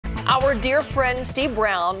Our dear friend Steve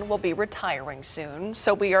Browne will be retiring soon,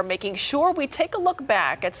 so we are making sure we take a look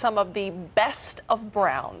back at some of the best of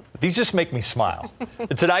Browne. These just make me smile.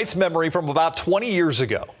 Tonight's memory from about 20 years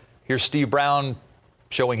ago. Here's Steve Browne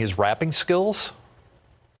showing his rapping skills.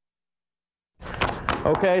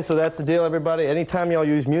 Okay, so that's the deal, everybody. Anytime y'all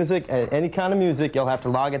use music, any kind of music, you'll have to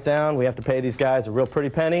log it down. We have to pay these guys a real pretty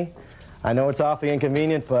penny. I know it's awfully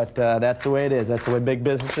inconvenient, but that's the way it is. That's the way big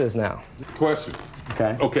business is now. Question.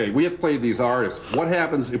 Okay. Okay, we have played these artists. What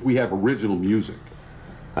happens if we have original music?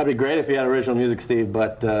 That'd be great if you had original music, Steve,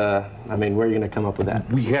 but, I mean, where are you going to come up with that?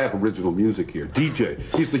 We have original music here. DJ,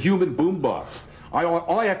 he's the human boombox.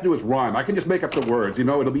 All I have to do is rhyme. I can just make up the words, you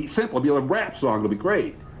know. It'll be simple. It'll be a rap song. It'll be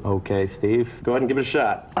great. Okay, Steve. Go ahead and give it a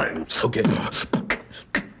shot. All right, okay.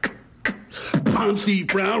 I'm Steve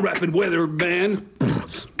Browne, rapping weatherman.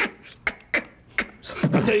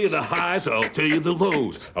 I'll tell you the highs, I'll tell you the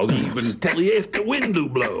lows. I'll even tell you if the wind do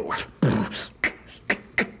blow.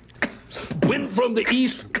 Wind from the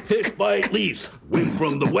east, fish bite least. Wind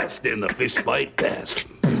from the west, and the fish bite best.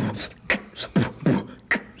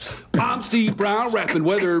 I'm Steve Browne, rapping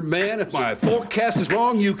weatherman. If my forecast is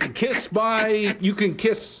wrong, you can kiss me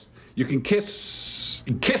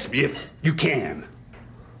if you can.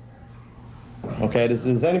 Okay,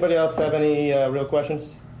 does anybody else have any real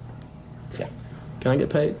questions? Yeah. Can I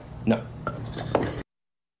get paid? No.